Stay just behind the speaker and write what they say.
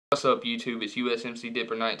What's up, YouTube? It's USMC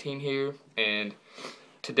Dipper 19 here, and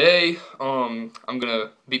today I'm gonna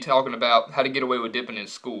be talking about how to get away with dipping in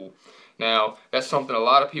school. Now, that's something a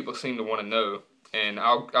lot of people seem to want to know, and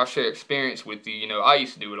I'll share experience with you. You know, I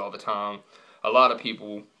used to do it all the time. A lot of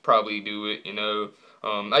people probably do it. You know,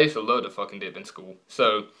 I used to love to fucking dip in school.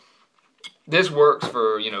 So this works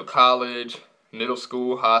for college, middle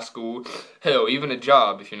school, high school, hell, even a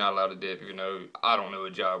job if you're not allowed to dip. You know, I don't know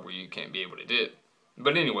a job where you can't be able to dip.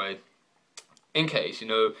 But anyway, in case,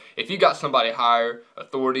 if you got somebody higher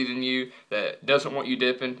authority than you that doesn't want you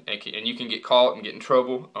dipping and you can get caught and get in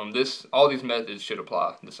trouble, all these methods should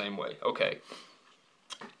apply the same way. Okay.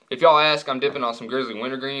 If y'all ask, I'm dipping on some Grizzly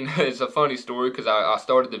Wintergreen. It's a funny story because I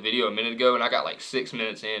started the video a minute ago and I got like 6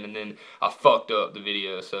 minutes in and then I fucked up the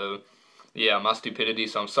video. So yeah, my stupidity.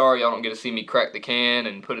 So I'm sorry y'all don't get to see me crack the can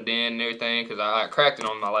and put it in and everything because I cracked it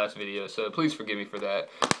on my last video. So please forgive me for that.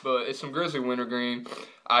 But it's some Grizzly Wintergreen.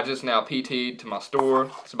 I just now PT'd to my store.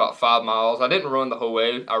 It's about 5 miles. I didn't run the whole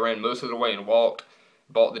way. I ran most of the way and walked.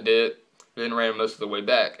 Bought the dip. Then ran most of the way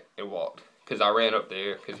back and walked. Because I ran up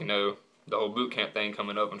there because, the whole boot camp thing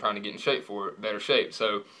coming up. I'm trying to get in shape for it. Better shape.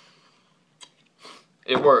 So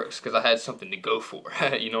it works because I had something to go for.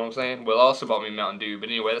 You know what I'm saying? Well, I also bought me Mountain Dew. But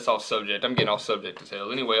anyway, that's off subject. I'm getting off subject as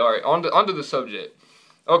hell. Anyway, alright. Onto the subject.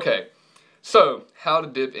 Okay. So, how to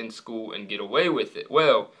dip in school and get away with it.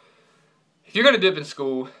 Well, if you're going to dip in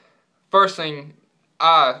school, first thing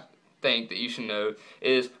I think that you should know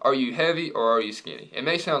is, are you heavy or are you skinny? It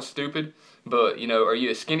may sound stupid, but, are you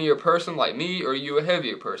a skinnier person like me or are you a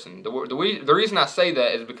heavier person? The reason I say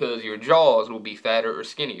that is because your jaws will be fatter or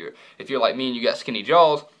skinnier. If you're like me and you got skinny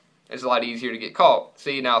jaws, it's a lot easier to get caught.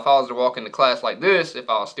 See, now if I was to walk into class like this, if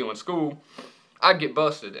I was still in school, I'd get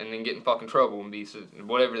busted and then get in fucking trouble and be,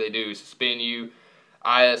 whatever they do, suspend you,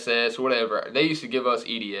 ISS, whatever. They used to give us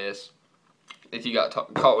EDS if you got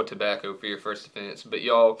caught with tobacco for your first offense. But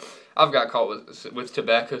y'all, I've got caught with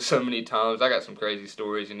tobacco so many times. I got some crazy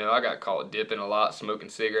stories, I got caught dipping a lot, smoking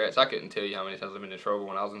cigarettes. I couldn't tell you how many times I've been in trouble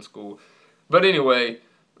when I was in school. But anyway,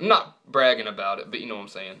 I'm not bragging about it, but you know what I'm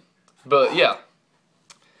saying. But yeah,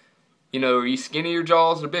 are you skinnier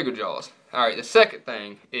jaws or bigger jaws? Alright, the second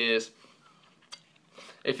thing is,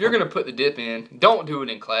 if you're going to put the dip in, don't do it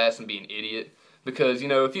in class and be an idiot. Because,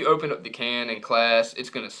 if you open up the can in class,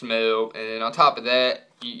 it's going to smell. And then on top of that,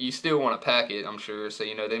 you still want to pack it, I'm sure. So,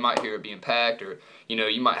 they might hear it being packed. Or,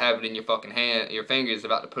 you might have it in your fucking hand. Your finger's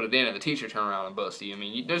about to put it in and the teacher turn around and bust you. I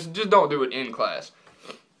mean, just don't do it in class.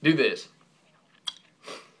 Do this.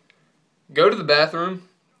 Go to the bathroom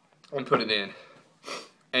and put it in.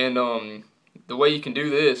 And the way you can do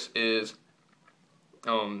this is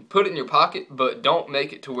put it in your pocket, but don't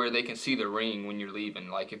make it to where they can see the ring when you're leaving.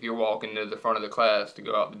 Like if you're walking to the front of the class to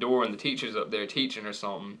go out the door and the teacher's up there teaching or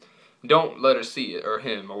something, don't let her see it, or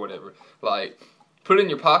him, or whatever. Like, put it in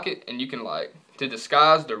your pocket, and you can, like, to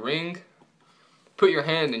disguise the ring, put your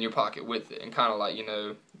hand in your pocket with it, and kind of like,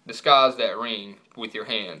 disguise that ring with your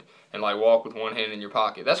hand, and like walk with one hand in your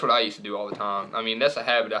pocket. That's what I used to do all the time. I mean, that's a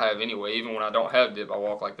habit I have anyway. Even when I don't have dip, I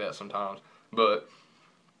walk like that sometimes. But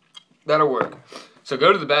that'll work. So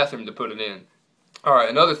go to the bathroom to put it in. Alright,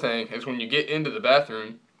 another thing is when you get into the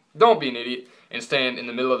bathroom, don't be an idiot and stand in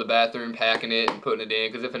the middle of the bathroom packing it and putting it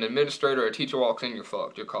in. Because if an administrator or a teacher walks in, you're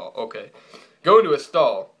fucked. You're caught. Okay. Go into a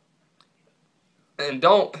stall. And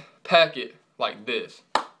don't pack it like this.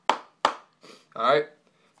 Alright?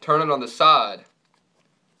 Turn it on the side.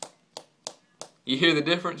 You hear the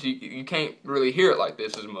difference? You can't really hear it like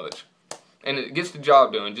this as much. And it gets the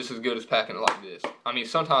job done just as good as packing it like this. I mean,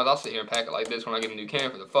 sometimes I'll sit here and pack it like this when I get a new can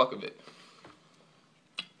for the fuck of it.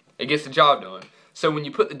 It gets the job done. So when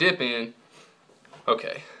you put the dip in,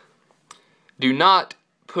 okay, do not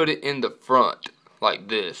put it in the front like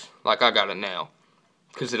this, like I got it now,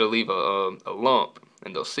 because it'll leave a lump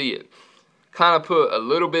and they'll see it. Kind of put a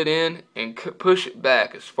little bit in and push it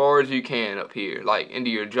back as far as you can up here, like into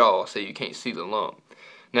your jaw so you can't see the lump.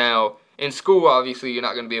 Now, in school, obviously, you're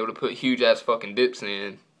not going to be able to put huge-ass fucking dips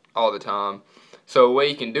in all the time. So a way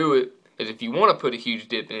you can do it is if you want to put a huge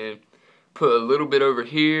dip in, put a little bit over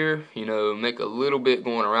here, make a little bit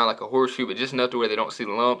going around like a horseshoe, but just enough to where they don't see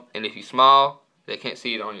the lump. And if you smile, they can't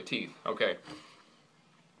see it on your teeth. Okay.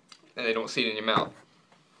 And they don't see it in your mouth.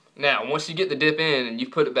 Now, once you get the dip in and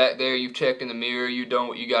you've put it back there, you've checked in the mirror, you've done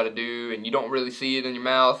what you got to do, and you don't really see it in your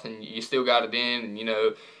mouth, and you still got it in, and,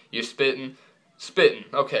 you're spitting.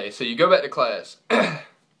 Okay, so you go back to class.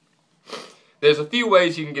 There's a few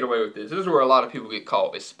ways you can get away with this. This is where a lot of people get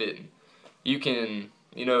caught, is spitting. You can,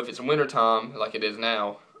 if it's winter time, like it is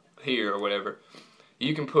now, here or whatever,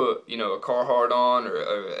 you can put, a Carhartt on or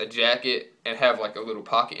a jacket and have like a little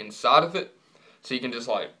pocket inside of it. So you can just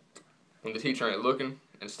like when the teacher ain't looking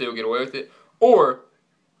and still get away with it. Or,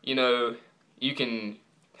 you know, you can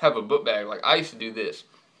have a book bag. Like I used to do this.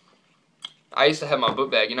 I used to have my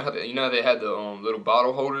book bag. You know how they had the little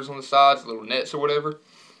bottle holders on the sides, little nets or whatever.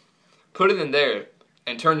 Put it in there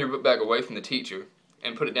and turn your book bag away from the teacher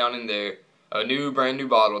and put it down in there. A brand new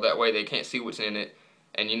bottle. That way they can't see what's in it.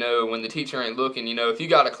 And you know, when the teacher ain't looking, you know, if you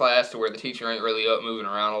got a class to where the teacher ain't really up moving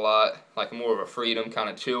around a lot, like more of a freedom kind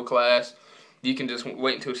of chill class, you can just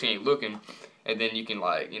wait until she ain't looking, and then you can,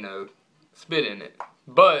 like, you know, spit in it.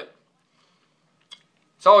 But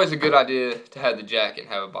it's always a good idea to have the jacket and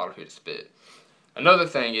have a bottle here to spit. Another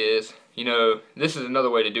thing is, you know, this is another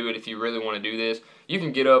way to do it if you really want to do this. You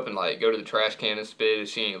can get up and, like, go to the trash can and spit if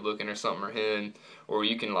she ain't looking or something, or him. Or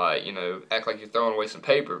you can, like, you know, act like you're throwing away some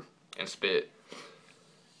paper and spit.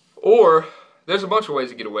 Or there's a bunch of ways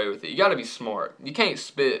to get away with it. You got to be smart. You can't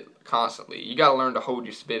spit constantly. You got to learn to hold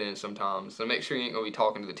your spit in sometimes. So make sure you ain't going to be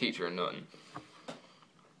talking to the teacher or nothing.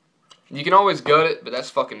 You can always gut it, but that's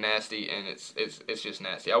fucking nasty, and it's just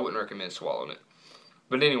nasty. I wouldn't recommend swallowing it.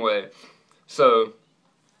 But anyway, so,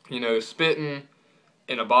 you know, spitting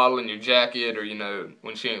in a bottle in your jacket, or, you know,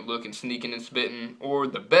 when she ain't looking, sneaking and spitting. Or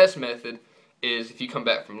the best method is if you come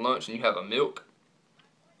back from lunch and you have a milk,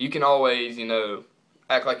 you can always, you know,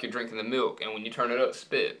 act like you're drinking the milk, and when you turn it up,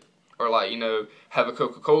 spit. Or, like, you know, have a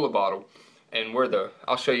Coca-Cola bottle, and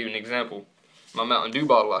I'll show you an example. My Mountain Dew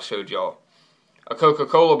bottle I showed y'all. A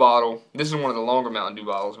Coca-Cola bottle, this is one of the longer Mountain Dew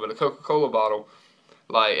bottles, but a Coca-Cola bottle,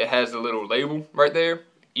 like, it has the little label right there.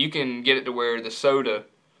 You can get it to where the soda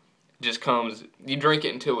just comes, you drink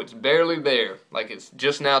it until it's barely there, like it's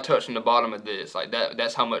just now touching the bottom of this, like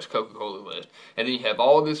that's how much Coca-Cola left. And then you have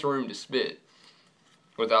all this room to spit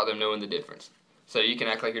without them knowing the difference. So you can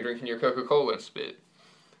act like you're drinking your Coca-Cola and spit.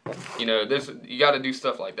 You know, you got to do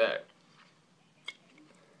stuff like that.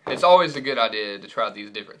 It's always a good idea to try these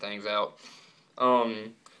different things out.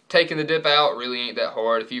 Taking the dip out really ain't that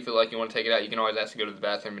hard. If you feel like you want to take it out, you can always ask to go to the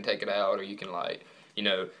bathroom and take it out, or you can, like, you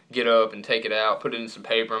know, get up and take it out, put it in some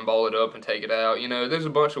paper and ball it up and take it out. You know, there's a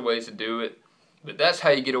bunch of ways to do it. But that's how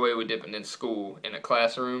you get away with dipping in school, in a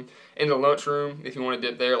classroom. In the lunchroom, if you want to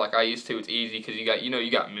dip there like I used to, it's easy because you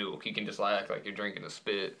got milk. You can just, like, act like you're drinking a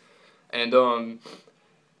spit. And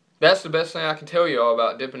that's the best thing I can tell y'all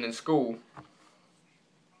about dipping in school.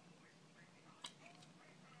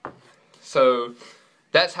 So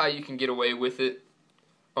that's how you can get away with it.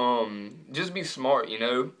 Just be smart, you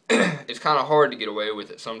know. It's kind of hard to get away with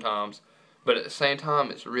it sometimes, but at the same time,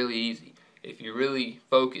 it's really easy. If you really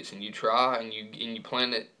focus and you try and you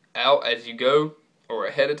plan it out as you go or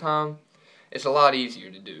ahead of time, it's a lot easier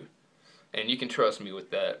to do. And you can trust me with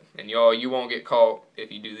that. And y'all, you won't get caught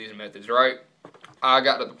if you do these methods right. I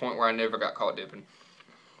got to the point where I never got caught dipping.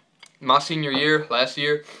 My senior year, last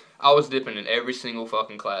year, I was dipping in every single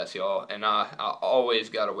fucking class, y'all, and I always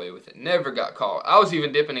got away with it. Never got caught. I was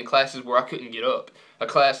even dipping in classes where I couldn't get up. A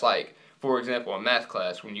class like, for example, a math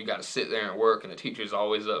class when you got to sit there and work and the teacher's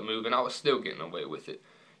always up moving, I was still getting away with it.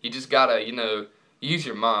 You just got to, you know, use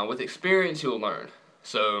your mind. With experience, you'll learn.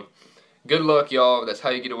 So, good luck, y'all. That's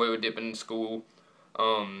how you get away with dipping in school.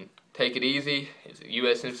 Take it easy. It's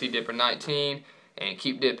USMC Dipper 19, and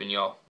keep dipping, y'all.